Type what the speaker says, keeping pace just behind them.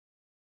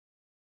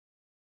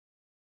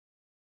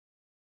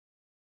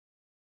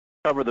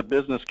cover the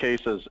business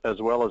cases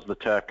as well as the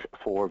tech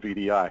for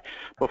VDI.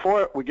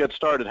 Before we get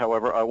started,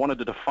 however, I wanted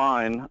to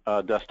define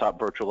desktop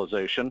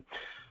virtualization.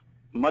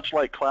 Much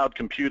like cloud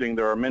computing,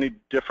 there are many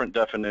different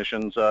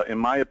definitions. In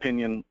my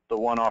opinion, the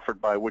one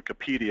offered by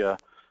Wikipedia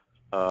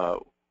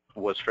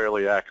was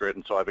fairly accurate,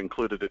 and so I've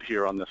included it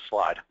here on this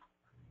slide.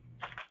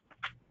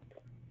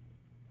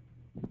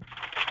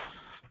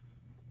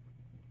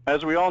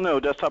 As we all know,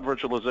 desktop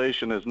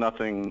virtualization is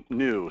nothing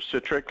new.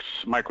 Citrix,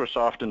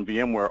 Microsoft, and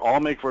VMware all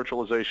make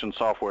virtualization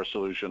software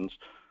solutions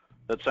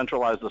that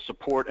centralize the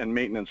support and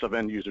maintenance of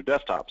end-user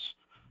desktops.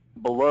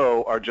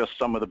 Below are just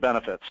some of the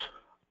benefits.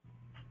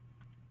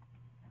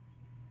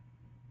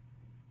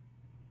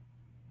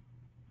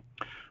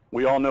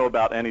 We all know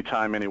about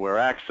anytime, anywhere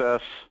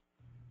access.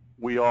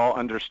 We all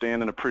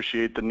understand and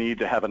appreciate the need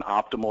to have an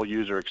optimal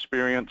user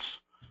experience,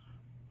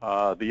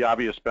 the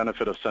obvious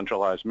benefit of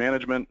centralized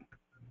management.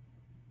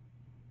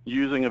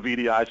 Using a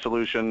VDI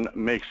solution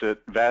makes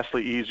it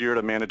vastly easier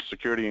to manage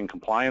security and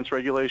compliance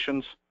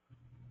regulations.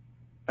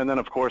 And then,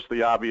 of course,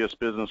 the obvious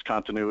business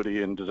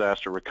continuity and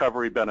disaster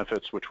recovery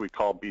benefits, which we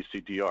call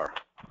BCDR.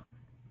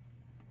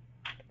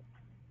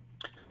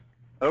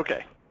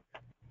 Okay,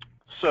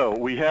 so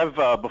we have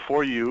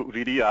before you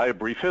VDI, a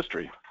brief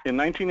history. In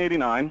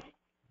 1989,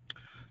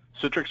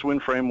 Citrix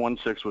WinFrame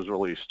 1.6 was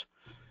released.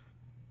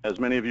 As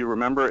many of you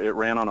remember, it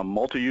ran on a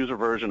multi-user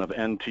version of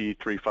NT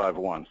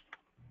 351.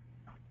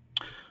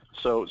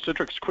 So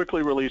Citrix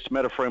quickly released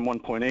MetaFrame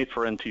 1.8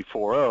 for NT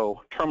 4.0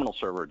 Terminal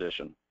Server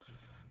Edition.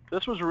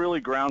 This was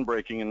really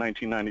groundbreaking in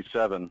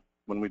 1997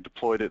 when we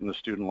deployed it in the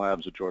student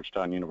labs at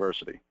Georgetown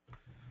University.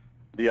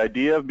 The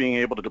idea of being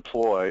able to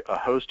deploy a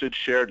hosted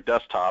shared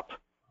desktop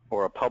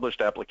or a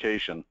published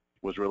application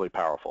was really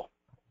powerful.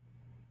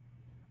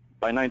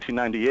 By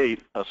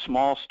 1998, a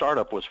small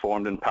startup was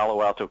formed in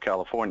Palo Alto,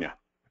 California.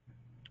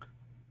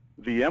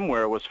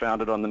 VMware was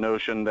founded on the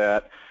notion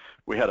that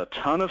we had a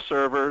ton of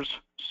servers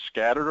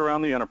scattered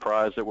around the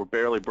enterprise that were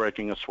barely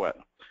breaking a sweat.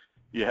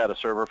 You had a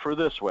server for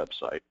this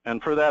website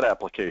and for that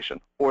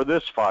application, or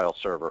this file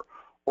server,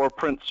 or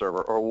print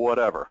server, or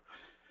whatever.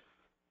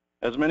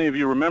 As many of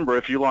you remember,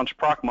 if you launched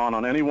Procmon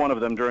on any one of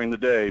them during the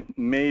day,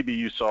 maybe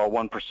you saw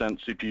 1%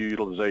 CPU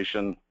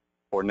utilization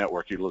or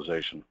network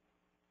utilization.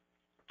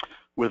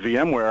 With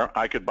VMware,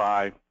 I could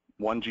buy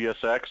one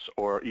GSX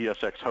or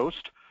ESX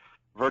host,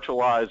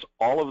 virtualize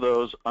all of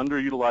those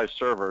underutilized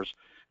servers,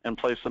 and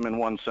place them in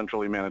one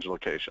centrally managed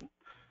location.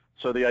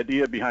 So the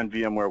idea behind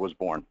VMware was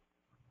born.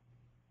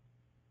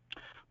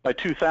 By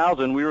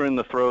 2000, we were in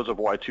the throes of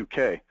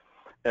Y2K.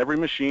 Every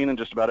machine and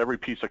just about every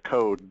piece of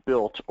code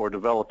built or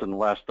developed in the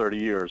last 30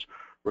 years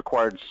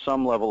required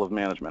some level of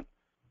management.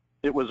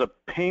 It was a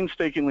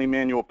painstakingly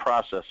manual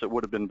process that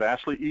would have been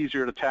vastly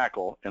easier to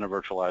tackle in a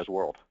virtualized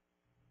world.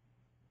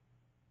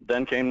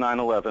 Then came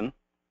 9/11.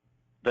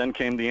 Then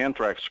came the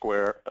anthrax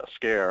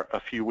scare a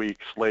few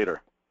weeks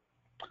later.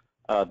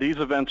 These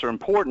events are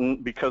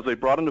important because they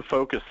brought into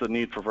focus the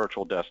need for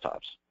virtual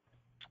desktops.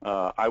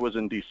 I was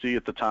in DC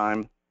at the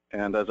time,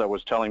 and as I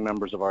was telling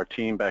members of our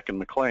team back in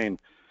McLean,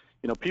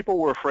 people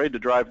were afraid to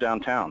drive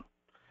downtown.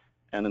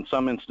 And in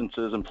some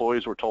instances,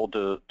 employees were told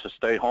to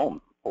stay home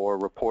or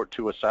report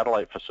to a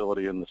satellite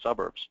facility in the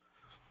suburbs.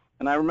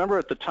 And I remember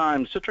at the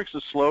time,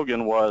 Citrix's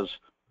slogan was,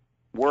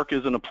 "Work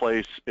isn't a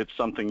place, it's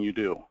something you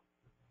do."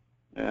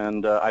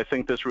 And I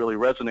think this really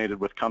resonated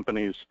with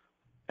companies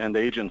and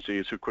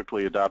agencies who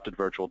quickly adopted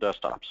virtual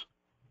desktops.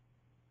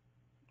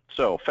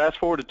 So fast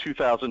forward to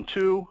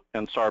 2002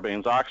 and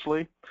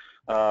Sarbanes-Oxley.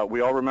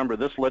 We all remember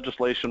this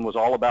legislation was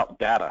all about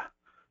data.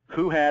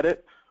 Who had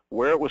it,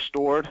 where it was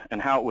stored,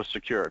 and how it was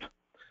secured.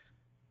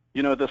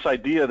 This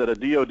idea that a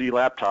DoD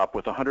laptop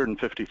with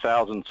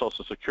 150,000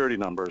 Social Security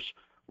numbers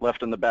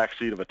left in the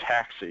backseat of a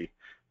taxi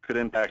could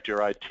impact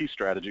your IT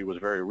strategy was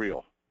very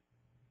real.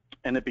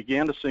 And it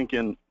began to sink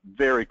in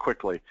very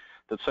quickly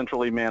that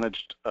centrally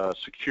managed,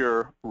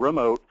 secure,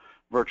 remote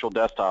virtual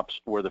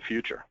desktops were the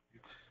future,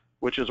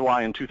 which is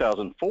why in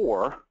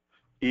 2004,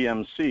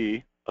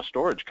 EMC, a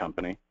storage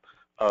company,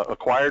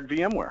 acquired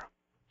VMware.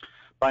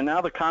 By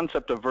now, the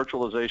concept of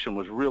virtualization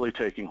was really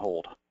taking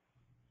hold.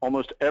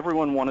 Almost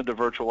everyone wanted to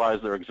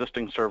virtualize their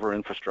existing server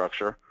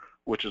infrastructure,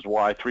 which is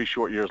why 3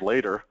 short years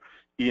later,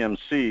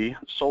 EMC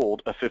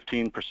sold a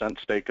 15%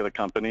 stake of the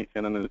company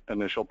in an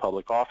initial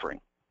public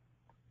offering.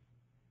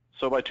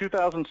 So by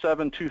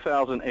 2007,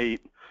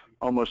 2008,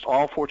 almost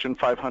all Fortune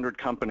 500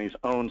 companies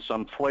owned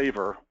some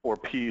flavor or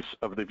piece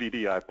of the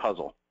VDI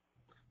puzzle.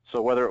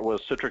 So whether it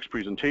was Citrix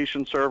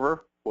Presentation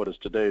Server, what is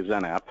today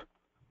XenApp,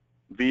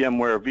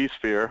 VMware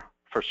vSphere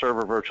for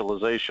server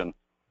virtualization,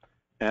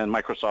 and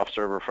Microsoft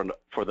Server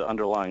for the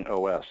underlying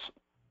OS.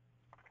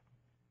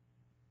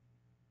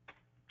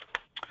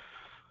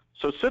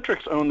 So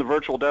Citrix owned the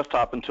virtual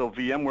desktop until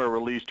VMware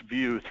released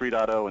View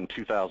 3.0 in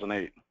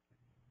 2008.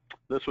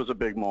 This was a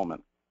big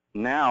moment.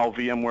 Now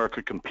VMware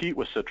could compete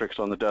with Citrix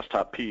on the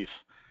desktop piece,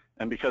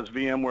 and because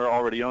VMware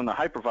already owned the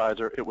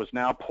hypervisor, it was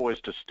now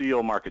poised to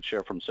steal market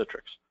share from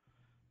Citrix.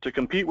 To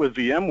compete with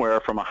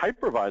VMware from a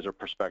hypervisor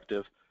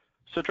perspective,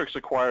 Citrix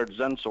acquired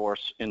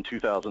XenSource in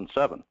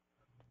 2007.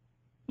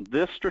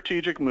 This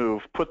strategic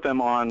move put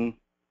them on,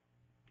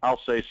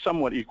 I'll say,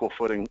 somewhat equal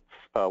footing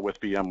with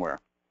VMware.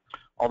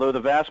 Although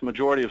the vast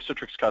majority of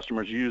Citrix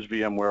customers use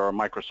VMware or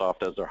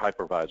Microsoft as their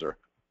hypervisor,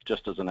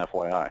 just as an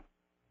FYI.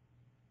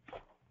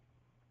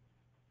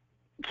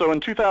 So in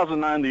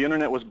 2009, the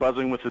internet was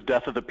buzzing with the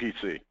death of the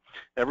PC.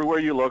 Everywhere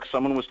you look,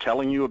 someone was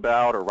telling you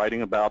about or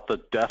writing about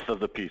the death of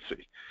the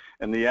PC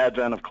and the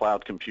advent of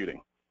cloud computing.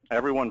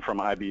 Everyone from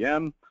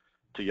IBM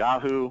to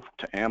Yahoo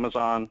to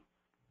Amazon,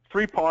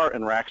 3PAR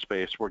and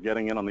Rackspace were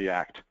getting in on the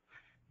act.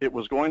 It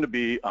was going to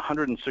be a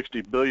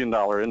 $160 billion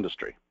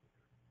industry.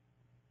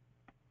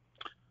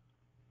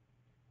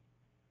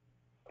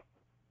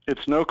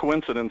 It's no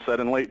coincidence that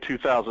in late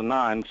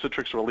 2009,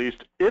 Citrix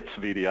released its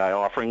VDI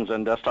offerings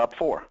in Desktop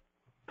 4,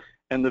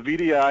 and the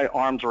VDI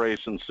arms race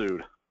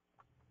ensued.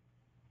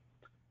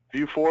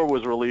 View 4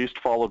 was released,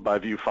 followed by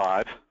View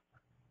 5.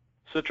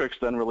 Citrix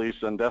then released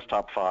Zen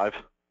Desktop 5,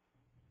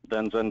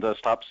 then Zen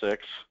Desktop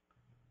 6,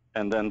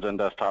 and then Zen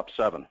Desktop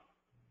 7.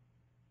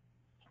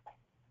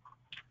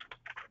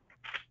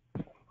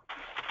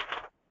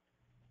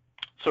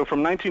 So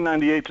from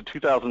 1998 to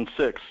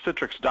 2006,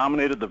 Citrix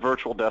dominated the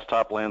virtual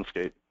desktop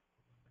landscape,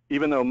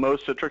 even though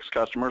most Citrix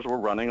customers were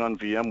running on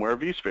VMware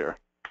vSphere.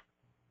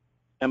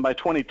 And by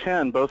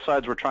 2010, both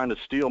sides were trying to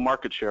steal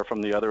market share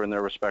from the other in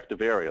their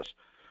respective areas.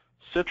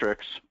 Citrix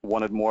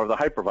wanted more of the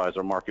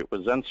hypervisor market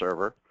with Zen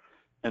Server,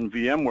 and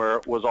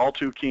VMware was all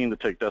too keen to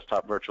take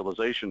desktop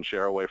virtualization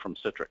share away from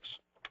Citrix.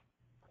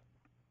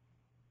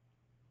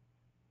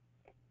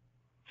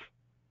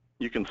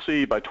 You can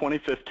see by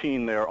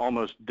 2015 they are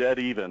almost dead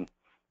even,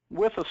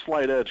 with a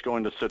slight edge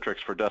going to Citrix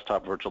for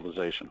desktop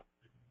virtualization.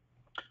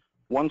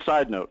 One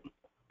side note,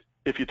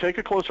 if you take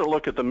a closer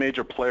look at the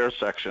major players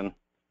section,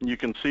 you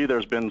can see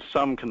there's been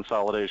some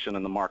consolidation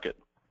in the market.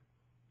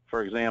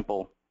 For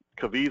example,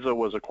 Cavisa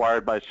was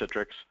acquired by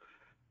Citrix.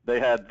 They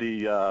had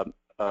the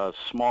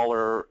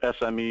smaller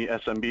SME,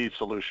 SMB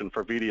solution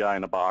for VDI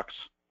in a box.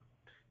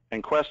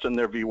 And Queston,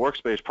 their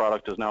vWorkspace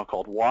product, is now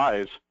called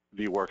Wise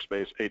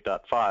vWorkspace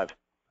 8.5.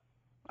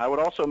 I would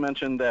also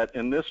mention that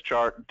in this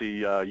chart,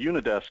 the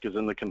Unidesk is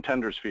in the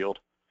contenders field.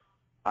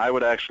 I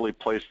would actually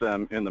place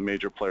them in the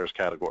major players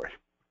category.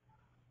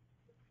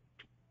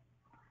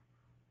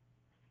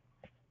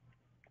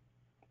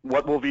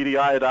 What will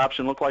VDI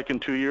adoption look like in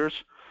 2 years?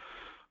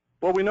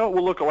 Well, we know it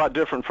will look a lot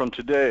different from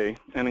today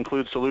and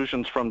include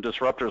solutions from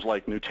disruptors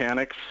like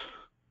Nutanix,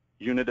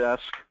 Unidesk,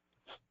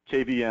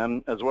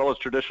 KVM, as well as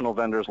traditional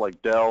vendors like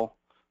Dell,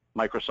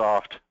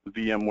 Microsoft,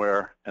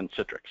 VMware, and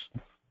Citrix.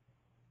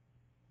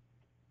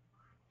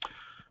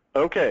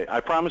 Okay, I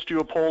promised you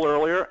a poll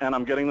earlier, and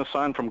I'm getting the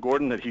sign from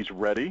Gordon that he's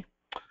ready.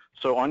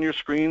 So on your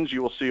screens,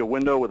 you will see a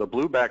window with a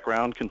blue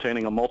background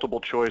containing a multiple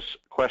choice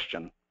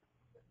question.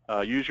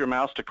 Use your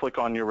mouse to click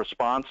on your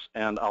response,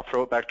 and I'll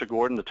throw it back to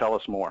Gordon to tell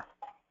us more.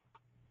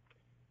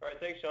 All right,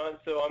 thanks, Sean.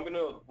 So I'm going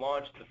to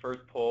launch the first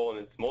poll, and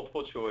it's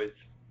multiple choice.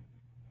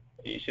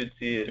 You should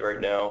see it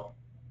right now.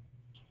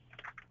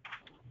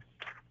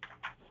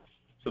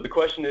 So the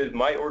question is,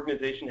 my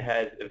organization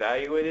has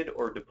evaluated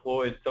or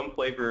deployed some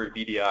flavor of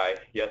VDI,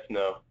 yes,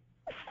 no.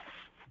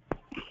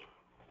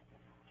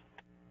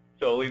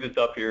 So I'll leave this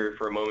up here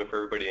for a moment for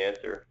everybody to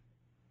answer.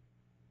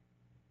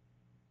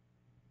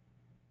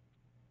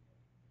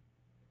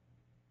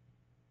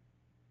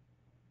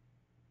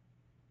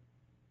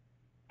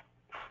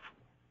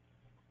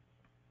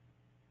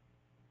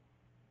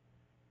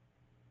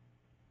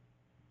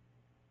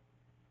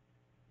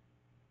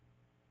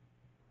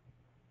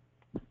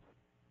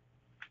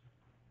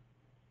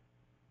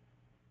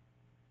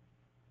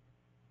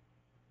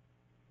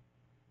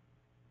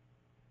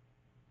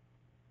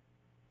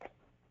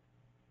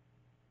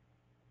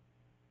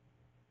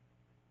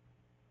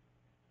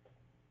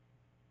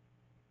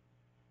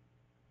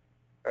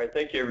 All right,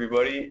 thank you,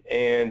 everybody.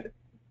 And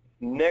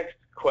next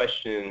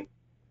question.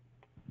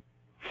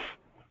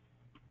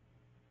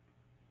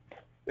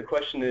 The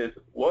question is,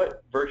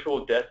 what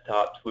virtual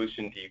desktop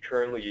solution do you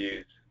currently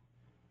use?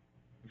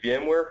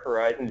 VMware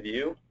Horizon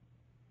View,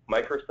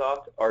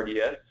 Microsoft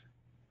RDS,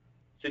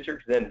 Citrix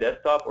Zen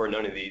Desktop, or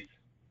none of these?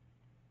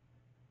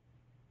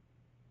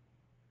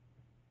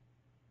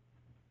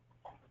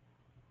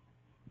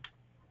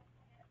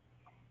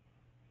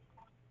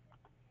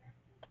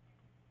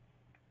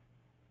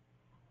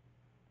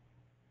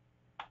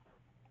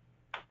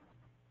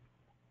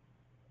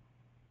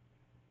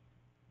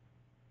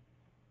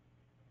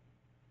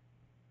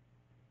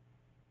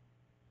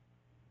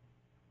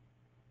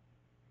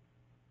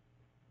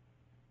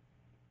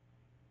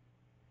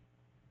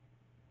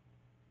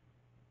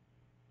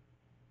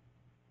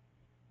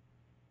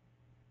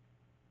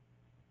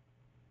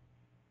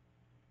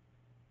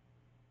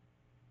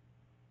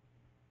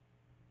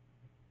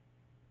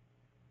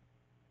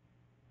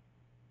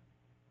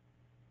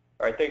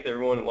 All right, thanks,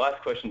 everyone.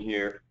 Last question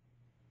here.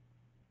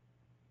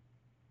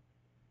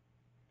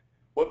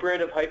 What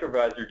brand of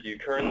hypervisor do you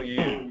currently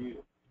use?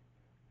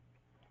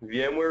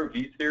 VMware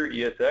vSphere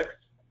ESX,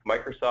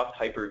 Microsoft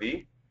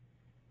Hyper-V,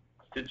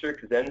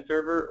 Citrix Zen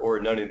Server, or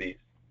none of these?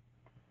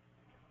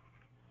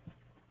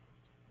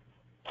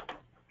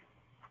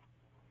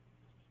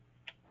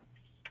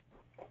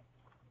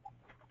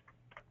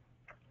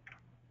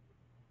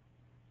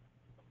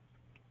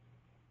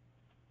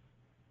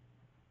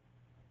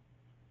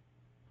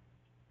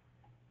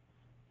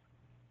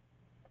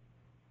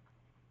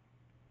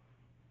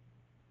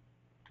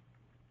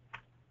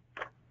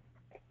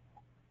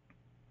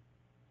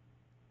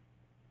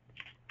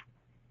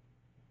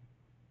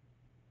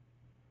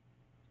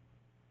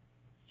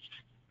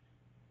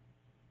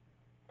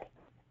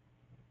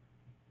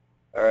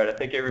 All right, I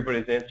think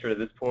everybody's answered at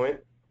this point.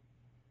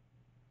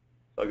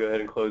 So I'll go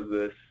ahead and close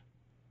this.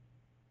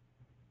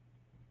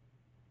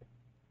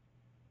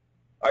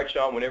 All right,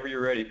 Sean, whenever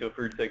you're ready, feel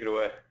free to take it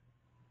away.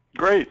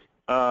 Great.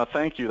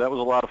 Thank you. That was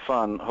a lot of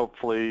fun.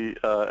 Hopefully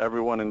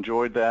everyone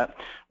enjoyed that.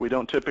 We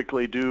don't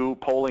typically do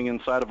polling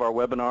inside of our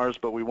webinars,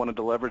 but we wanted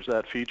to leverage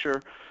that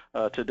feature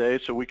today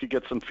so we could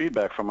get some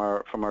feedback from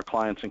our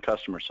clients and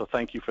customers. So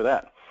thank you for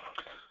that.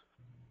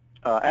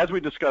 As we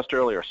discussed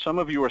earlier, some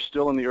of you are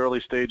still in the early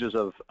stages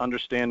of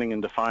understanding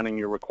and defining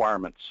your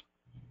requirements.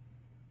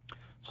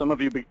 Some of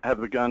you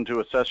have begun to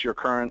assess your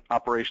current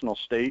operational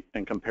state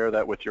and compare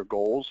that with your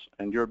goals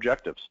and your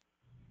objectives.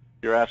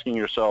 You're asking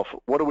yourself,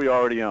 what do we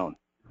already own?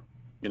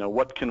 You know,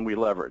 what can we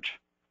leverage?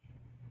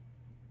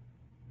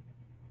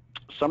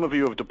 Some of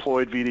you have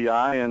deployed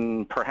VDI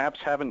and perhaps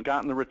haven't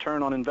gotten the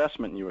return on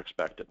investment you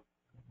expected.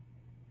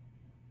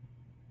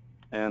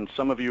 And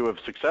some of you have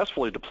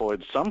successfully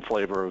deployed some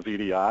flavor of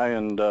VDI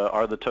and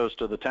are the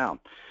toast of the town.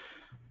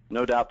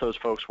 No doubt those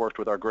folks worked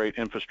with our great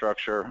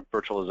infrastructure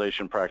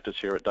virtualization practice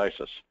here at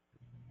DISYS.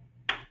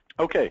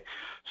 Okay,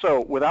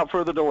 so without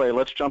further delay,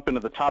 let's jump into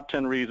the top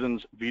 10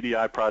 reasons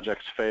VDI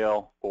projects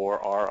fail or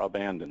are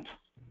abandoned.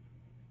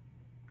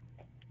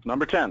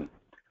 Number 10,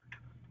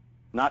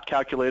 not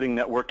calculating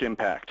network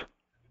impact.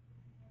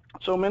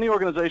 So many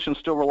organizations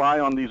still rely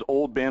on these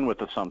old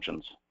bandwidth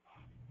assumptions.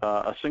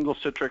 A single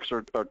Citrix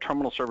or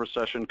terminal server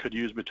session could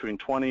use between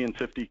 20 and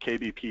 50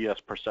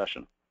 kbps per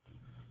session.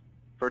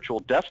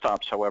 Virtual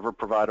desktops, however,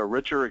 provide a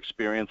richer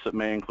experience that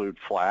may include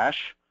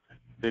flash,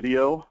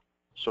 video,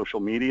 social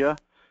media,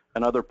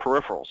 and other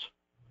peripherals.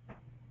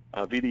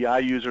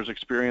 VDI users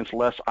experience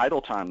less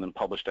idle time than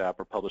published app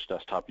or published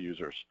desktop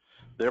users.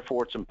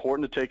 Therefore, it's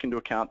important to take into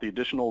account the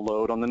additional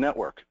load on the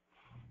network.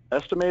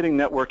 Estimating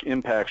network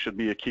impact should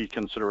be a key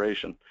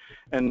consideration.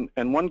 And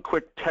one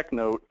quick tech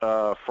note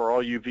for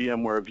all you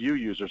VMware View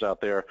users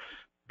out there,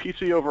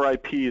 PC over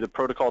IP, the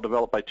protocol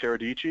developed by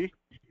Teradici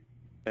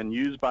and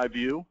used by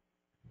View,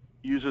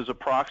 uses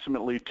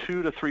approximately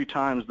 2 to 3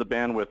 times the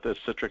bandwidth as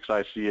Citrix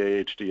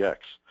ICA HDX.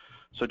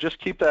 So just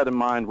keep that in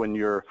mind when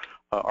you're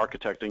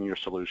architecting your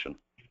solution.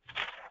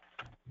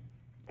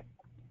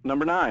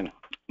 Number 9,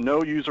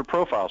 no user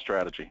profile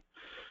strategy.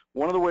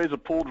 One of the ways a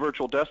pooled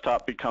virtual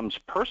desktop becomes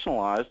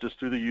personalized is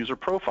through the user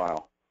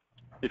profile.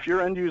 If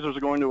your end users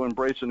are going to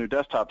embrace a new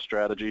desktop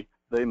strategy,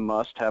 they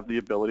must have the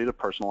ability to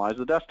personalize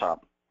the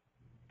desktop.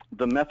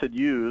 The method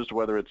used,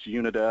 whether it's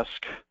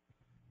Unidesk,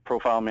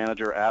 Profile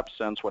Manager,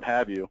 AppSense, what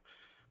have you,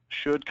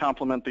 should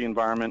complement the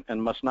environment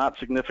and must not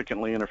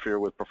significantly interfere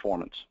with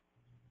performance.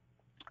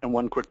 And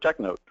one quick tech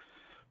note.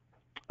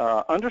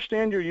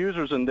 Understand your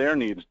users and their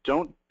needs.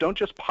 Don't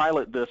just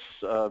pilot this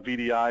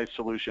VDI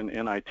solution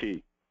in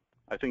IT.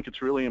 I think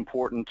it's really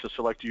important to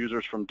select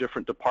users from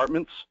different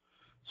departments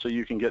so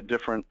you can get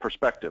different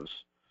perspectives.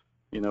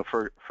 You know,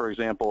 for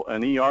example,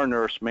 an ER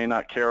nurse may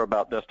not care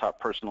about desktop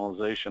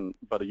personalization,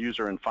 but a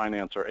user in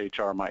finance or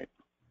HR might.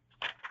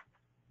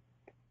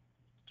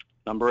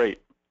 Number 8,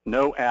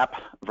 no app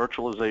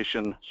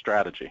virtualization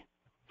strategy.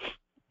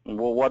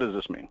 Well, what does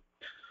this mean?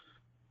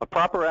 A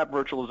proper app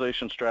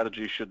virtualization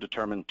strategy should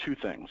determine 2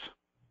 things.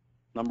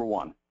 Number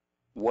 1,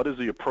 what is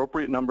the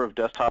appropriate number of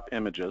desktop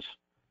images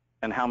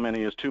and how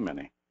many is too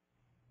many?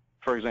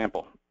 For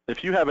example,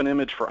 if you have an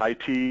image for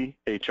IT,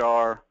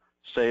 HR,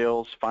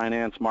 sales,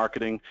 finance,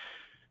 marketing,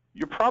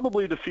 you're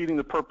probably defeating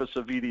the purpose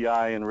of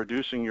VDI and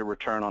reducing your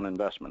return on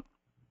investment.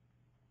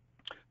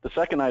 The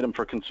second item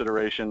for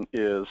consideration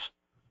is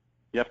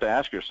you have to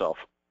ask yourself,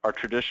 are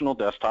traditional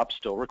desktops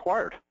still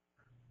required?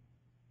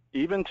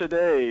 Even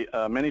today,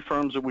 many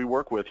firms that we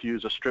work with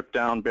use a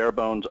stripped-down,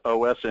 bare-bones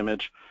OS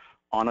image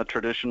on a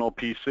traditional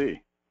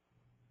PC.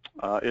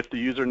 If the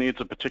user needs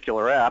a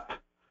particular app,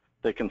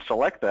 they can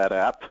select that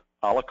app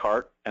a la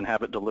carte and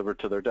have it delivered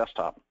to their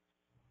desktop.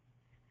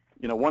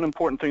 You know, one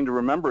important thing to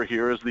remember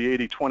here is the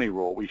 80-20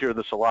 rule. We hear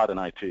this a lot in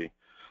IT.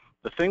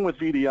 The thing with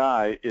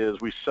VDI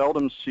is we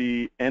seldom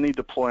see any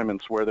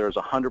deployments where there's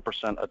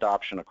 100%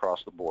 adoption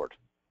across the board.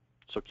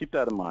 So keep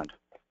that in mind.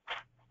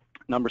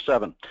 Number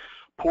 7,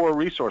 poor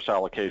resource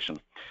allocation.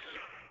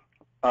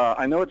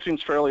 I know it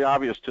seems fairly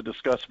obvious to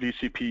discuss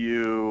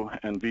vCPU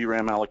and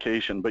VRAM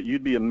allocation, but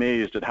you'd be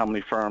amazed at how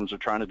many firms are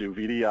trying to do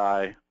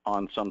VDI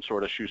on some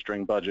sort of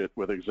shoestring budget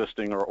with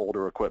existing or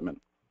older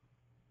equipment.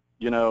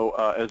 You know,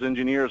 as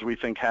engineers, we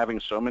think having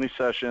so many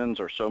sessions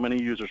or so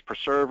many users per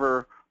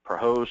server, per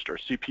host, or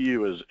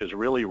CPU is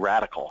really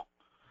radical.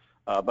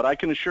 But I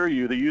can assure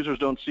you the users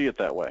don't see it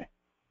that way,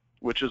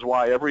 which is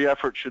why every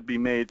effort should be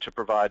made to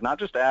provide not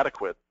just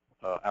adequate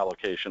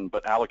allocation,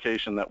 but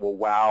allocation that will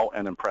wow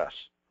and impress.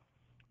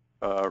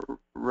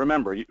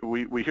 Remember,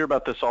 we hear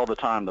about this all the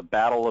time, the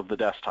battle of the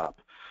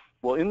desktop.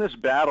 Well, in this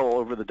battle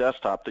over the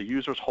desktop, the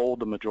users hold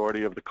the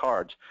majority of the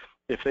cards.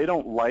 If they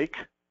don't like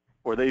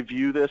or they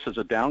view this as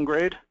a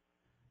downgrade,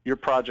 your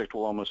project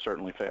will almost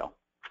certainly fail.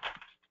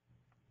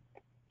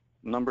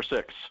 Number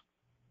 6,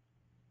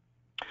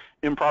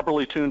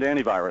 improperly tuned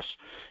antivirus.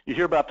 You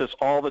hear about this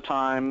all the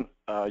time.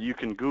 You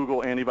can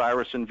Google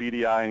antivirus in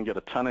VDI and get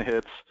a ton of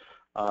hits.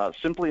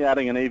 Simply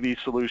adding an AV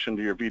solution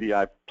to your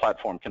VDI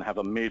platform can have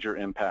a major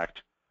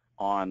impact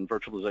on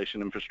virtualization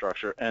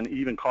infrastructure and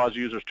even cause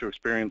users to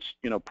experience,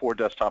 poor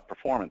desktop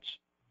performance.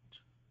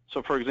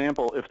 So for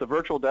example, if the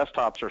virtual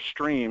desktops are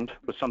streamed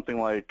with something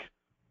like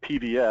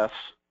PVS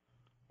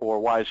or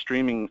Wise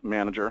Streaming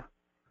Manager,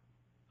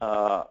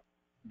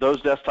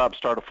 those desktops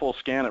start a full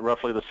scan at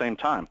roughly the same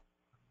time.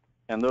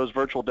 And those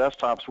virtual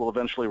desktops will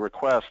eventually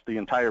request the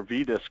entire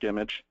vDisk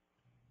image.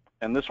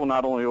 And this will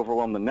not only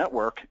overwhelm the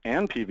network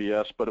and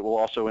PVS, but it will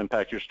also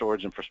impact your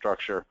storage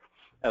infrastructure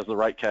as the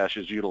write cache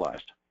is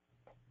utilized.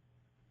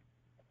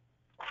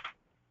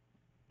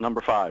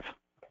 Number 5,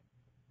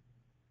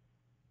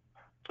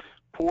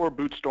 poor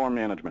boot store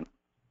management.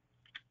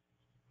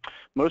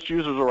 Most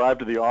users arrive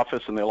to the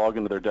office and they log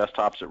into their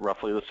desktops at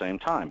roughly the same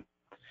time.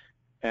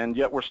 And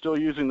yet we're still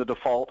using the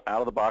default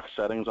out-of-the-box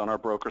settings on our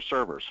broker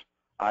servers,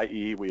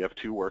 i.e. we have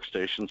 2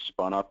 workstations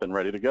spun up and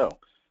ready to go.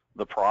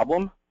 The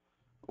problem?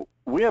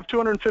 We have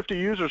 250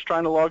 users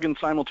trying to log in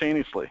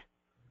simultaneously.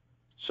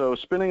 So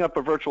spinning up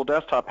a virtual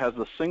desktop has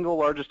the single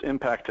largest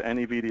impact to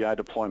any VDI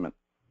deployment.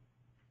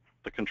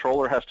 The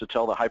controller has to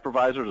tell the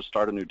hypervisor to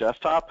start a new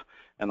desktop,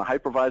 and the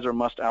hypervisor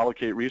must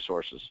allocate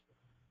resources.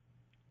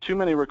 Too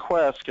many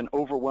requests can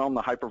overwhelm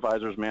the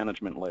hypervisor's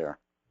management layer.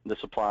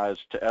 This applies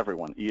to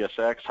everyone,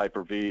 ESX,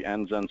 Hyper-V,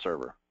 and Zen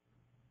Server.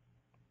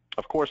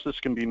 Of course, this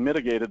can be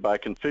mitigated by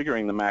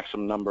configuring the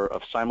maximum number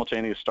of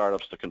simultaneous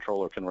startups the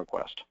controller can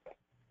request.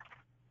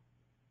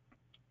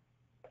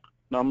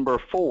 Number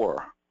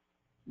 4,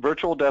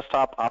 virtual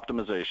desktop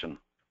optimization.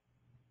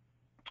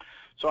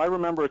 So I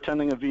remember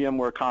attending a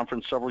VMware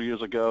conference several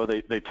years ago.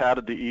 They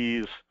touted the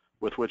ease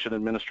with which an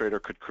administrator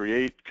could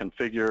create,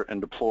 configure,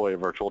 and deploy a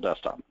virtual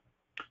desktop.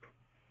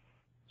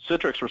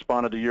 Citrix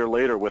responded a year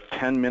later with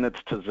 10 minutes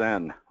to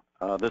Zen.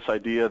 This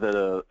idea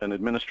that an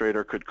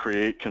administrator could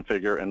create,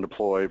 configure, and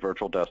deploy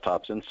virtual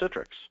desktops in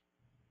Citrix.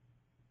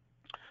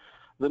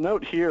 The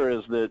note here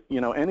is that,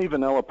 any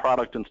vanilla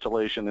product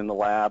installation in the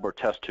lab or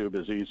test tube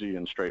is easy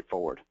and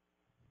straightforward.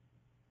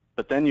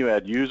 But then you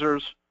add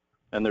users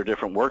and their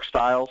different work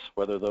styles,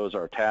 whether those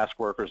are task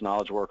workers,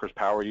 knowledge workers,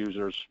 power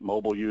users,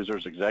 mobile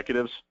users,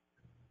 executives.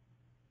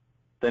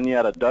 Then you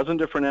add a dozen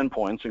different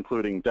endpoints,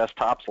 including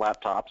desktops,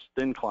 laptops,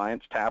 thin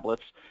clients,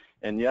 tablets,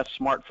 and yes,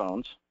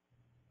 smartphones.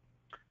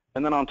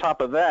 And then on top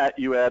of that,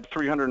 you add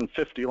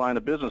 350 line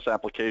of business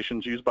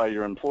applications used by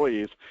your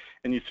employees,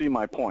 and you see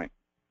my point.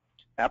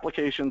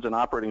 Applications and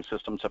operating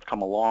systems have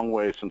come a long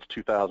way since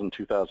 2000,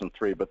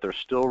 2003, but there's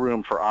still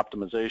room for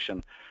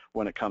optimization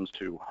when it comes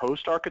to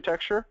host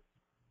architecture,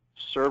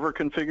 server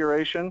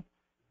configuration,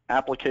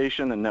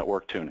 application, and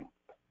network tuning.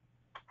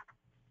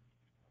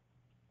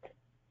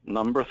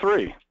 Number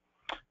 3,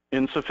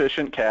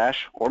 insufficient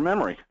cache or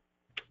memory.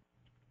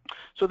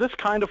 So this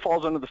kind of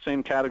falls under the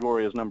same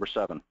category as number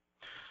 7.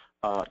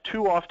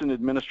 Too often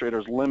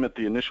administrators limit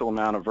the initial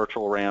amount of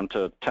virtual RAM to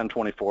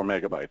 1024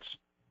 megabytes.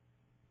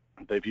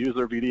 They've used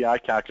their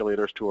VDI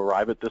calculators to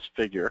arrive at this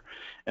figure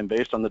and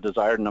based on the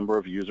desired number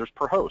of users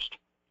per host,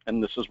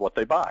 and this is what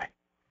they buy.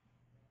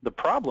 The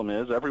problem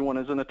is everyone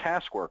isn't a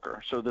task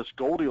worker, so this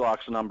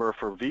Goldilocks number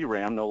for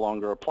VRAM no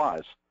longer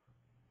applies.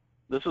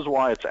 This is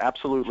why it's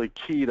absolutely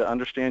key to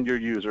understand your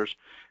users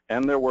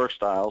and their work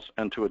styles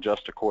and to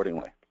adjust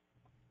accordingly.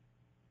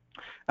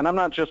 And I'm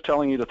not just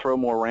telling you to throw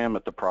more RAM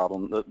at the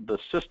problem. The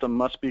system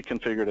must be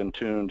configured and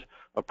tuned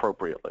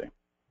appropriately.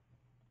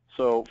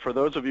 So for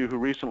those of you who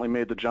recently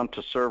made the jump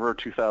to Server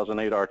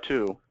 2008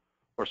 R2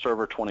 or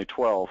Server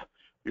 2012,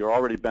 you're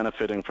already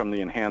benefiting from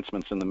the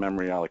enhancements in the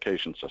memory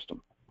allocation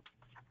system.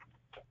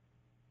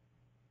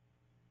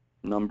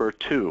 Number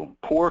 2,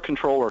 poor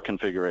controller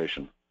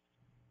configuration.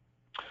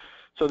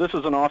 So this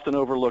is an often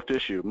overlooked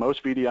issue.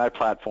 Most VDI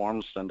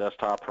platforms, Zen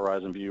Desktop,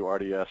 Horizon View,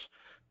 RDS,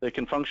 they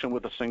can function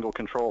with a single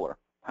controller.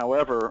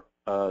 However,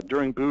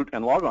 during boot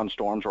and logon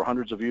storms where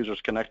hundreds of users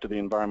connect to the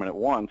environment at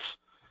once,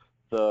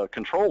 the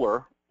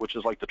controller, which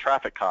is like the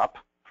traffic cop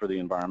for the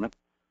environment,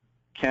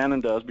 can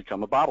and does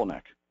become a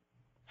bottleneck.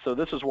 So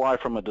this is why,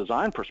 from a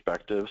design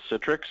perspective,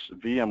 Citrix,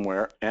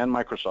 VMware, and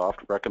Microsoft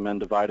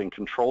recommend dividing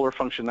controller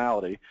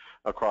functionality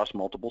across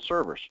multiple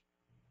servers.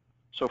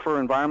 So for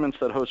environments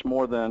that host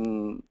more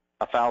than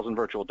 1,000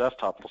 virtual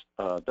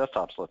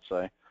desktops, let's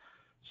say,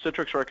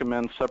 Citrix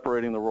recommends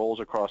separating the roles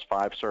across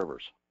 5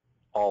 servers,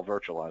 all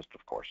virtualized,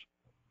 of course.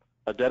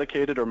 A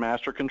dedicated or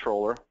master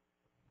controller,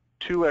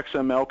 2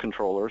 XML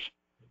controllers,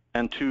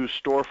 and 2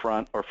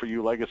 storefront, or for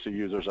you legacy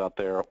users out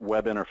there,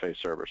 web interface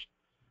servers.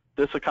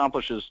 This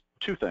accomplishes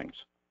 2 things.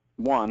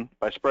 1,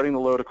 by spreading the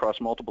load across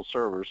multiple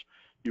servers,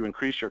 you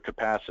increase your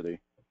capacity.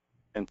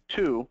 And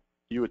 2,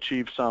 you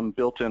achieve some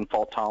built-in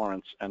fault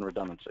tolerance and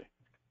redundancy.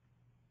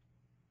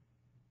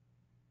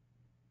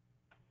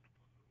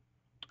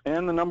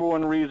 And the number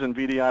 1 reason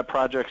VDI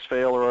projects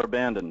fail or are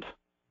abandoned,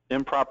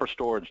 improper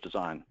storage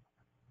design.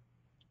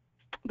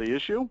 The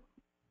issue?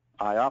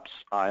 IOPS,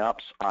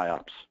 IOPS,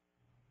 IOPS.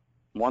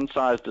 One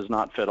size does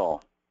not fit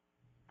all.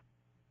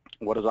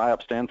 What does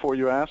IOPS stand for,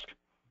 you ask?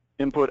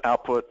 Input,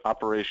 output,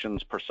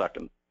 operations per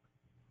second.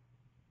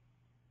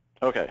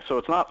 Okay, so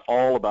it's not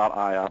all about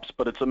IOPS,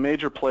 but it's a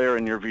major player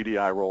in your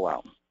VDI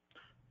rollout.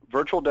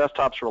 Virtual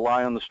desktops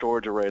rely on the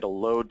storage array to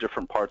load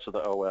different parts of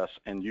the OS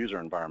and user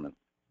environment.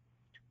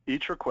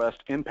 Each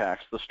request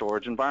impacts the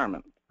storage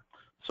environment.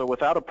 So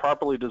without a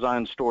properly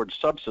designed storage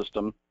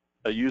subsystem,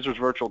 a user's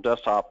virtual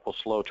desktop will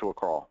slow to a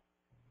crawl.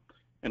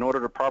 In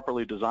order to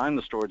properly design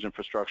the storage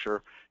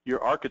infrastructure,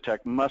 your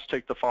architect must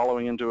take the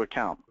following into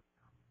account.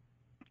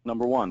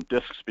 Number one,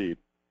 disk speed.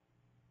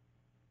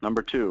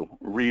 Number two,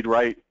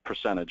 read-write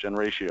percentage and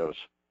ratios.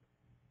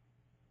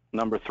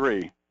 Number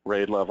three,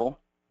 RAID level.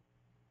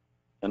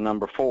 And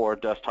number four,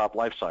 desktop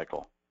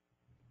lifecycle.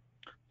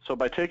 So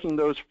by taking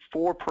those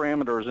 4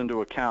 parameters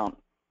into account,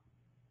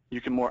 you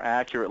can more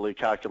accurately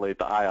calculate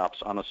the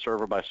IOPS on a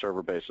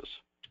server-by-server basis.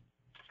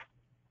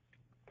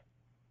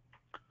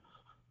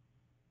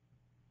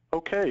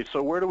 Okay,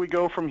 so where do we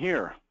go from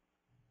here?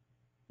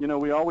 You know,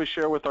 we always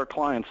share with our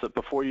clients that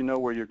before you know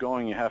where you're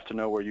going, you have to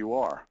know where you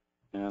are.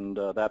 And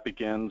that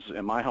begins,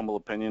 in my humble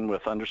opinion,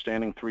 with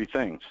understanding 3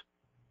 things.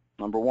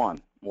 Number one,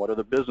 what are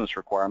the business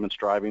requirements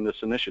driving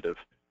this initiative?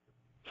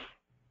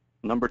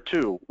 Number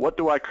two, what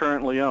do I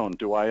currently own?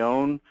 Do I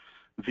own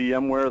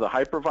VMware, the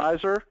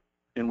hypervisor,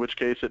 in which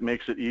case it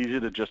makes it easy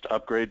to just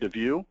upgrade to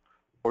View?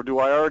 Or do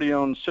I already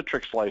own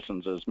Citrix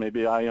licenses?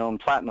 Maybe I own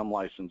Platinum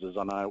licenses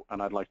and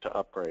I'd like to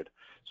upgrade.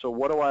 So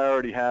what do I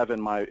already have in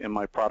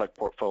my product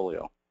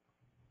portfolio?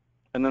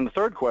 And then the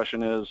third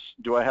question is,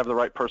 do I have the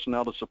right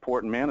personnel to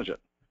support and manage it?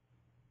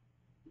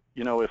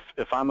 You know,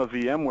 if I'm a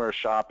VMware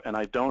shop and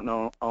I don't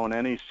own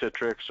any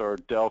Citrix or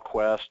Dell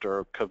Quest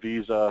or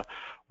Kavisa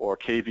or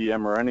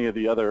KVM or any of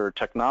the other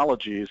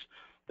technologies,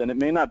 then it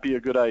may not be a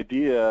good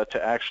idea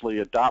to actually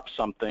adopt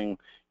something,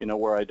 you know,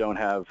 where I don't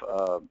have,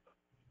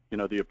 you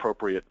know, the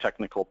appropriate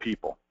technical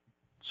people.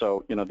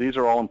 So, you know, these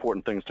are all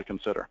important things to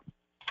consider.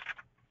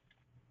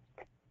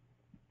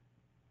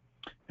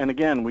 And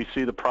again, we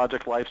see the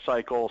project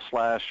lifecycle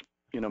slash,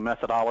 you know,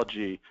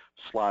 methodology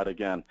slide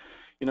again.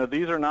 You know,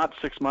 these are not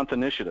 6-month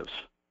initiatives.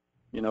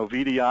 You know,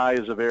 VDI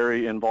is a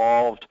very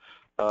involved,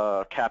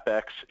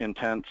 CapEx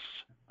intense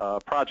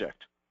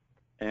project.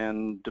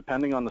 And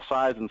depending on the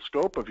size and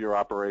scope of your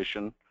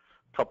operation,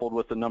 coupled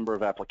with the number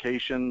of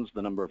applications,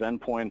 the number of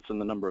endpoints, and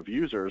the number of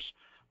users,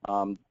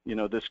 you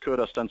know, this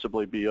could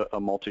ostensibly be a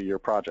multi-year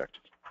project.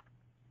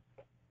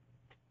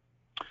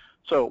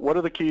 So what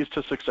are the keys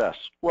to success?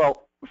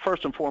 Well,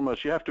 first and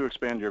foremost, you have to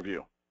expand your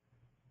view.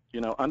 You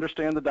know,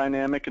 understand the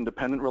dynamic and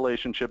dependent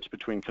relationships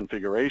between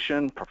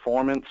configuration,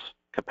 performance,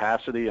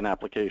 capacity, and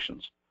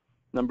applications.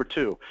 Number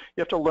two,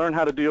 you have to learn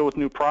how to deal with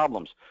new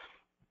problems.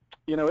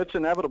 You know, it's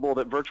inevitable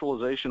that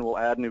virtualization will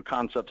add new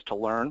concepts to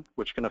learn,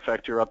 which can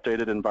affect your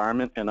updated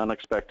environment in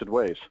unexpected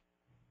ways.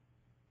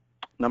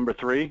 Number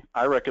three,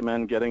 I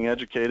recommend getting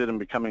educated and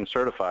becoming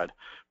certified.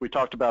 We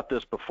talked about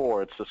this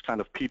before. It's this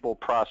kind of people,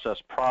 process,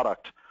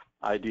 product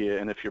idea,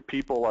 and if your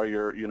people are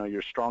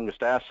your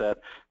strongest asset,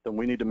 then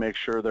we need to make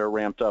sure they're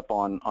ramped up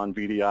on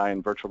VDI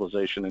and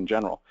virtualization in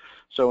general.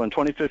 So in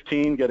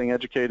 2015, getting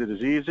educated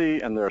is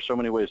easy, and there are so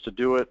many ways to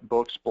do it: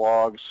 books,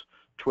 blogs,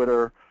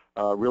 Twitter,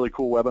 really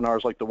cool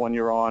webinars like the one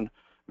you're on,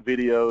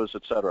 videos,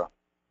 etc.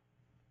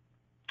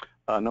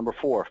 Number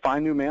four,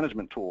 find new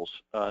management tools.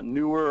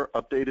 Newer,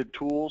 updated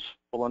tools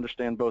will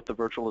understand both the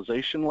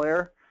virtualization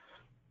layer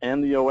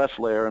and the OS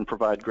layer and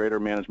provide greater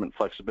management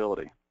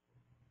flexibility.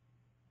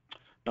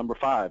 Number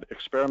five,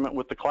 experiment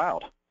with the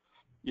cloud.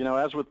 You know,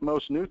 as with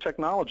most new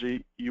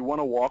technology, you want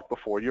to walk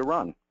before you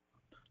run.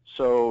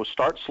 So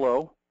start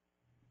slow,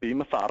 be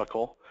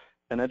methodical,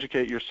 and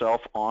educate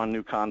yourself on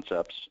new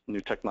concepts,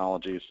 new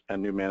technologies,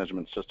 and new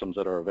management systems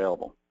that are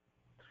available.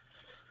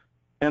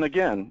 And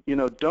again, you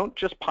know, don't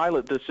just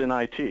pilot this in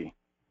IT.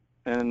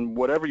 And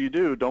whatever you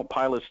do, don't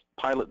pilot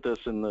this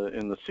in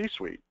the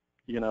C-suite.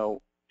 You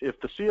know,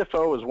 if the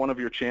CFO is one of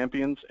your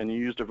champions and you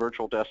used a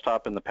virtual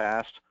desktop in the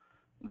past,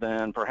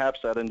 then perhaps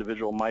that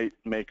individual might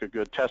make a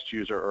good test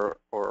user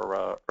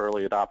or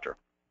early adopter.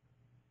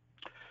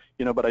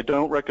 You know, but I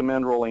don't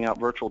recommend rolling out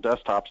virtual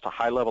desktops to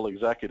high-level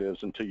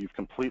executives until you've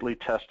completely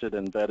tested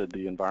and vetted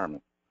the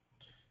environment.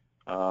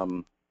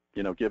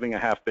 You know, giving a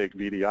half-baked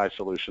VDI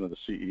solution to the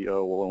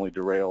CEO will only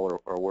derail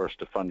or worse,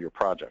 defund your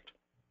project.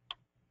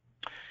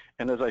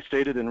 And as I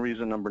stated in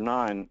reason number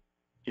 9,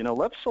 you know,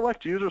 let's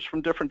select users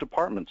from different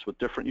departments with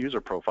different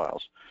user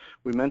profiles.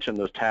 We mentioned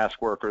those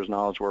task workers,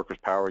 knowledge workers,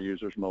 power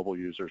users, mobile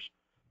users,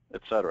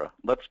 etc.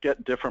 Let's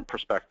get different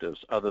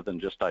perspectives other than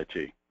just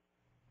IT.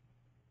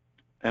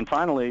 And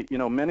finally, you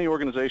know, many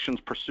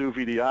organizations pursue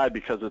VDI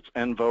because it's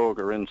en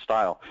vogue or in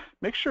style.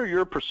 Make sure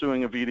you're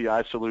pursuing a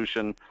VDI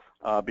solution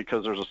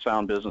because there's a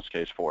sound business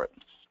case for it.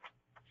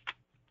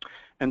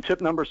 And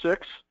tip number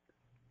 6,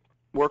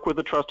 work with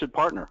a trusted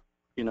partner,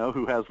 you know,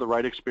 who has the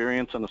right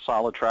experience and a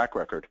solid track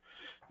record.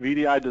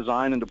 VDI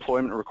design and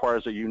deployment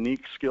requires a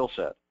unique skill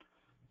set.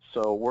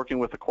 So working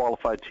with a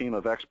qualified team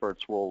of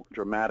experts will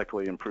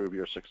dramatically improve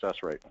your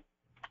success rate.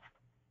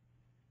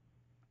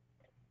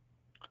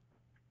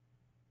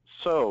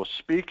 So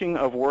speaking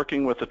of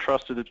working with a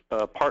trusted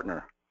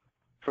partner,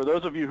 For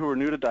those of you who are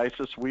new to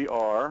DISYS, we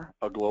are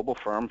a global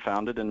firm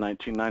founded in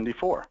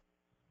 1994.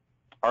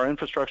 Our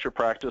infrastructure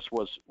practice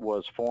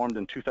was formed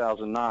in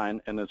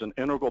 2009 and is an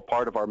integral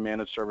part of our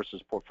managed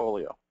services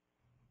portfolio.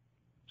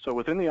 So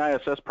within the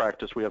ISS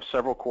practice, we have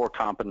several core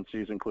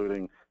competencies,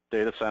 including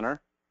data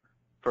center,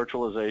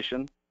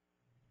 virtualization,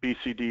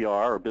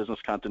 BCDR, or business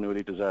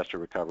continuity disaster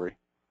recovery,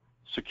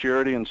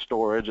 security and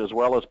storage, as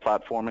well as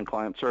platform and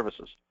client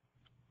services.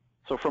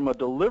 So from a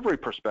delivery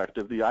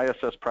perspective, the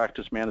ISS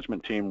practice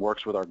management team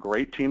works with our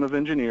great team of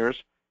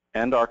engineers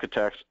and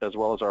architects, as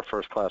well as our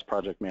first-class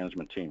project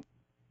management team.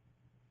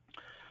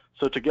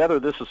 So together,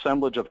 this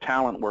assemblage of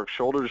talent works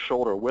shoulder to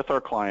shoulder with our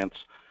clients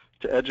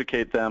to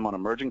educate them on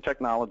emerging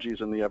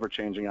technologies in the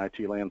ever-changing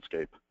IT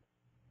landscape.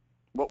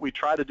 What we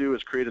try to do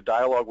is create a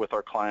dialogue with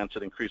our clients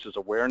that increases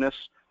awareness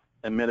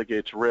and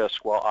mitigates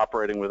risk while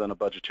operating within a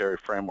budgetary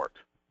framework.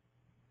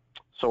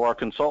 So our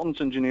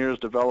consultants, engineers,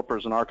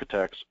 developers, and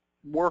architects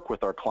work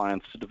with our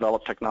clients to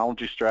develop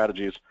technology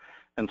strategies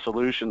and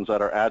solutions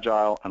that are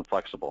agile and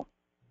flexible.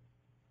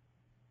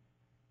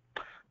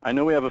 I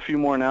know we have a few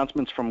more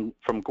announcements from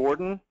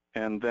Gordon,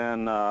 and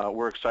then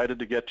we're excited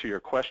to get to your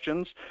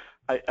questions.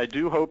 I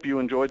do hope you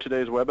enjoyed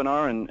today's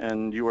webinar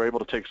and you were able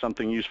to take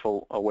something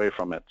useful away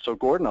from it. So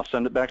Gordon, I'll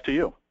send it back to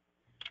you.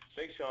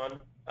 Thanks, Sean.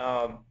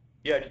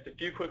 Yeah, just a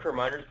few quick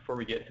reminders before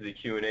we get to the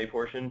Q&A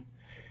portion.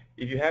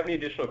 If you have any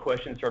additional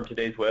questions from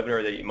today's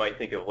webinar that you might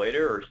think of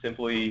later, or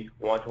simply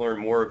want to learn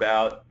more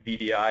about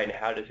VDI and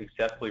how to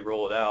successfully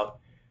roll it out,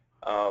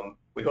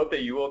 we hope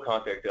that you will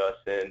contact us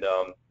and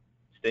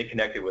stay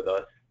connected with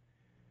us.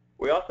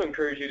 We also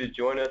encourage you to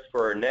join us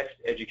for our next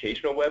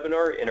educational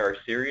webinar in our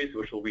series,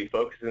 which will be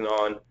focusing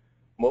on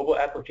mobile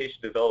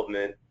application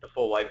development, the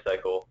full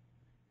lifecycle,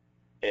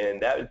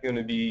 and that is going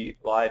to be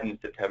live in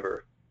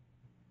September.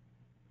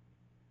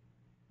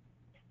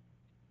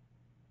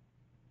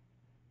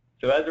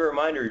 So as a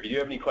reminder, if you do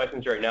have any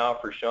questions right now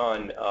for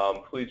Sean,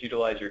 please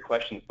utilize your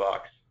questions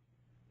box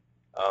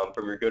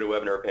from your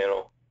GoToWebinar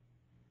panel.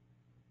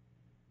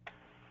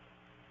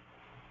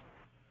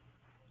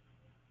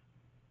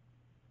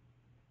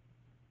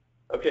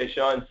 Okay,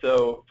 Sean,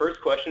 so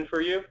first question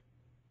for you.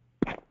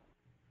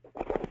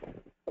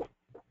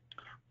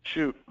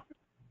 Shoot.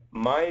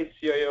 My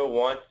CIO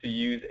wants to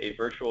use a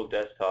virtual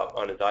desktop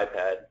on his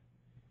iPad.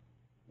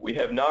 We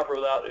have not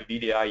rolled out a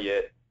VDI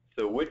yet,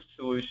 so which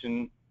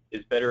solution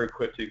is better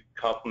equipped to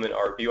complement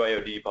our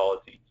BYOD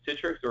policy,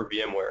 Citrix or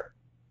VMware?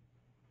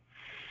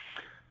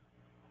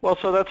 Well,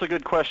 so that's a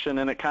good question,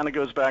 and it kind of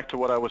goes back to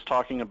what I was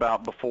talking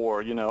about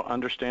before,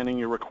 understanding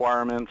your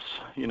requirements,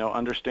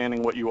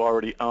 understanding what you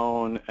already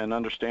own, and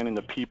understanding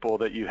the people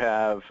that you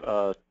have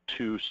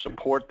to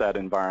support that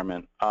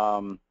environment.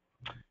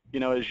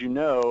 As you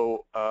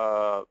know,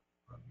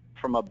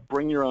 from a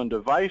bring your own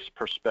device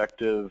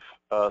perspective,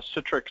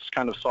 Citrix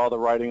kind of saw the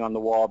writing on the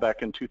wall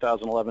back in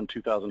 2011,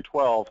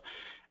 2012,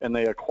 and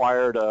they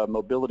acquired a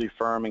mobility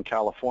firm in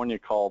California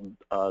called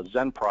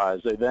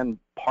Zenprise. They then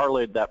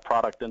parlayed that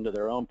product into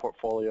their own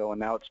portfolio, and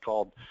now it's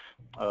called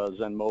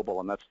Zen Mobile,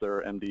 and that's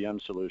their MDM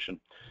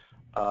solution.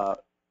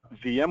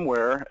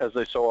 VMware, as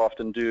they so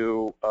often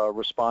do,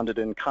 responded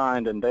in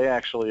kind, and they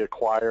actually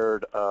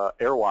acquired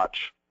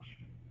AirWatch,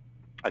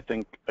 I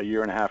think a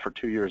year and a half or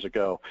 2 years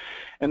ago.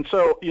 And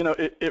so,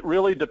 it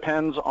really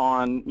depends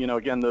on,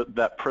 again,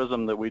 that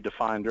prism that we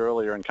defined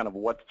earlier and kind of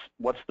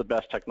what's the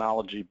best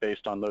technology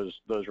based on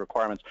those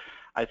requirements.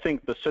 I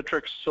think the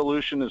Citrix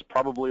solution is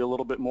probably a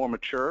little bit more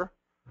mature.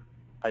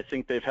 I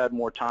think they've had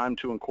more time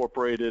to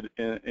incorporate it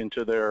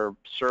into their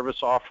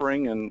service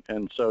offering,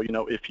 and so,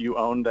 if you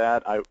own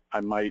that,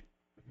 I might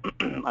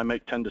I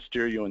might tend to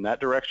steer you in that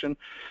direction.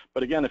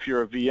 But again, if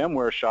you're a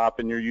VMware shop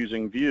and you're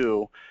using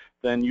View,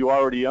 then you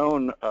already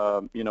own,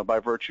 by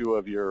virtue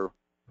of your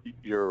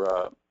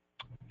EULA,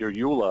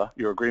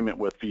 your agreement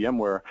with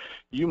VMware,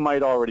 you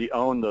might already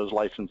own those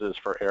licenses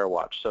for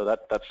AirWatch. So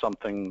that's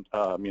something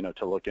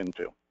to look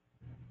into.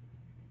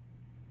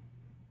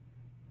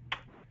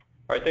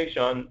 All right, thanks,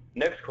 Sean.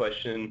 Next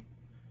question.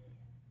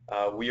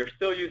 We are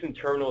still using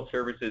terminal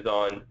services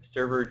on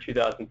Server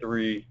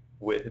 2003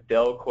 with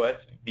Dell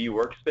Quest V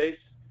Workspace.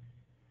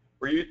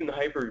 We're using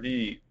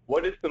Hyper-V.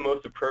 What is the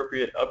most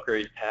appropriate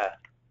upgrade path?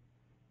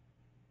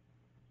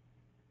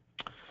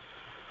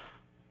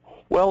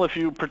 Well, if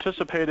you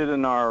participated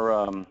in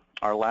our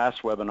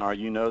last webinar,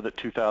 you know that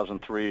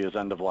 2003 is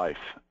end of life,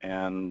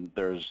 and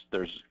there's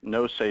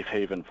no safe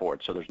haven for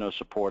it. So there's no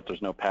support,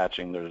 there's no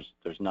patching,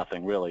 there's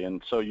nothing really,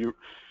 and so you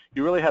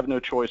really have no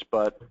choice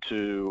but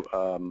to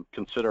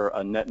consider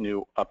a net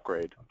new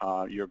upgrade.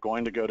 You're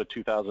going to go to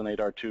 2008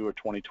 R2 or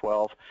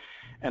 2012,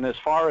 and as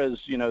far as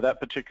that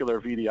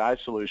particular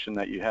VDI solution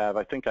that you have,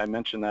 I think I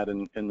mentioned that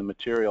in the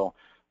material.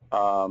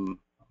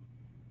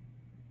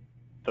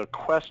 The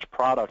Quest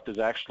product is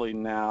actually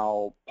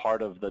now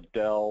part of the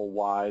Dell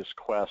Wise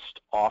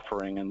Quest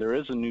offering, and there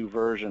is a new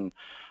version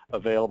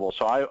available.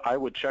 So I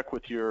would check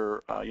with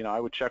your, I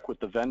would check with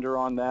the vendor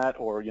on that,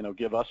 or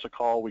give us a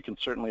call. We can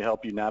certainly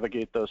help you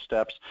navigate those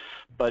steps.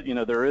 But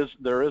there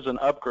is an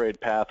upgrade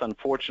path.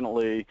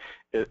 Unfortunately,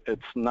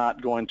 it's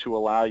not going to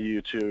allow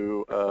you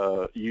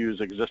to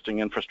use existing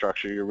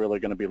infrastructure. You're really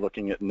going to be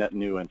looking at net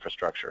new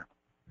infrastructure.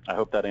 I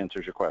hope that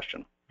answers your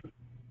question.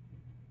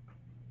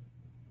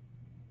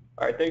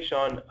 All right, thanks,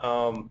 Sean.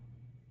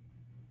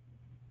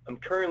 I'm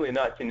currently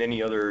not seeing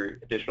any other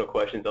additional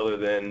questions other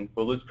than,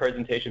 will this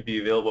presentation be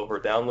available for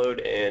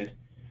download? And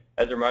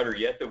as a reminder,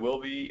 yes, it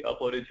will be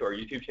uploaded to our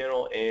YouTube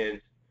channel,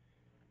 and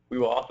we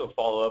will also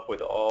follow up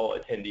with all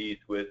attendees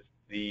with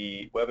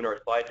the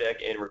webinar slide deck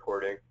and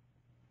recording.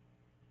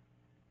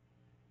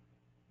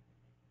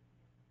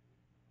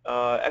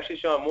 Actually,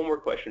 Sean, one more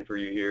question for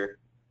you here.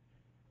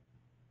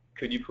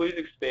 Could you please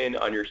expand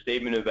on your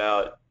statement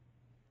about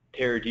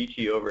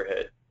Teradici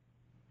overhead?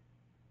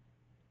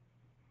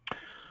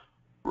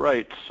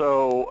 Right.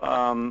 So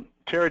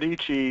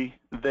Teradici,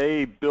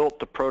 they built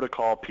the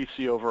protocol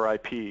PC over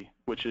IP,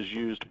 which is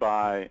used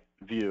by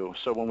Vue.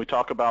 So when we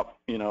talk about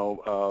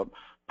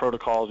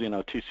protocols,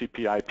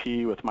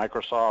 TCP/IP with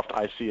Microsoft,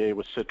 ICA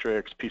with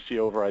Citrix, PC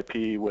over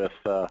IP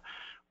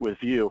with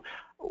Vue,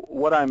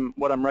 what I'm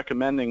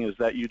recommending is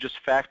that you just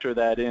factor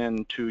that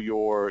into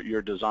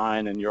your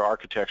design and your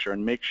architecture,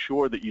 and make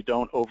sure that you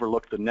don't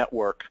overlook the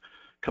network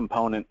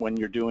component when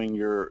you're doing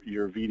your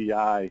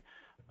VDI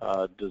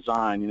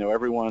design.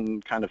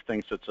 Everyone kind of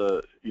thinks it's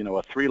a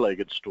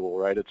three-legged stool,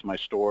 right? It's my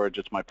storage,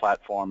 it's my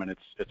platform, and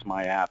it's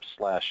my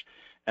apps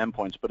 /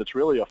 endpoints. But it's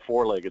really a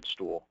four-legged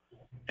stool.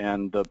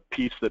 And the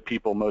piece that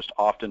people most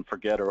often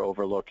forget or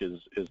overlook is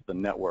the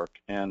network.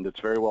 And it's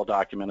very well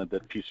documented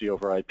that PC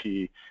over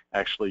IP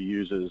actually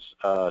uses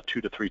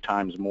 2 to 3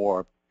 times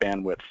more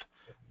bandwidth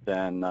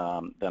than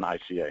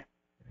ICA.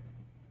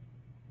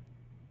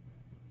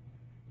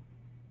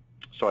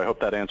 So I hope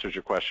that answers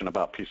your question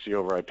about PC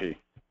over IP.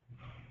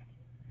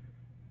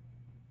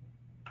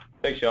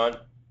 Thanks, Sean.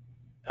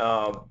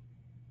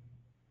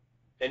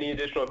 Any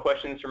additional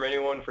questions from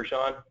anyone for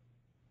Sean?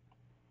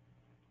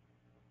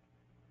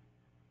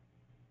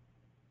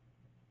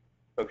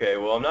 Okay,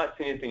 well, I'm not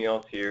seeing anything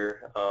else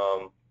here.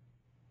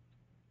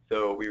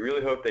 So we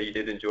really hope that you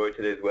did enjoy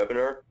today's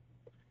webinar.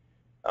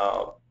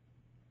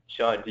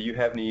 Sean, do you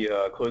have any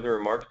closing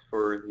remarks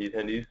for the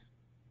attendees?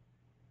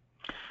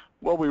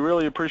 Well, we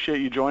really appreciate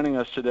you joining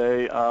us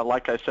today.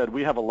 Like I said,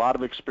 we have a lot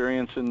of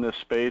experience in this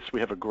space. We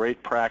have a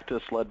great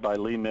practice led by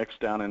Lee Mix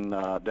down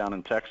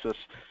in Texas.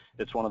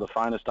 It's one of the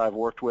finest I've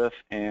worked with.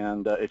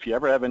 And if you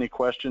ever have any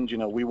questions,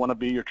 we want to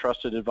be your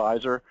trusted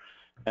advisor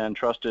and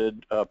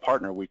trusted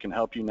partner. We can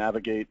help you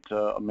navigate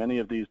many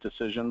of these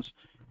decisions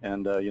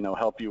and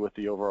help you with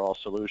the overall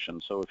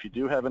solution. So if you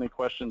do have any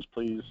questions,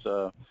 please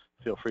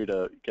feel free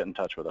to get in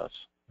touch with us.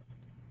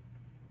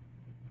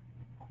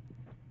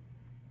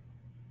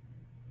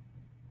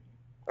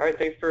 All right,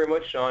 thanks very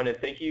much, Sean, and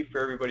thank you for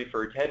everybody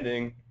for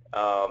attending.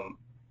 I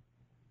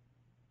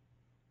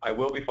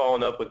will be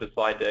following up with the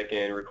slide deck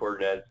and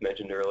recording as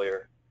mentioned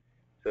earlier.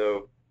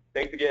 So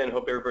thanks again.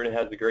 Hope everybody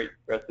has a great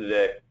rest of the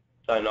day.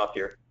 Signing off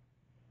here.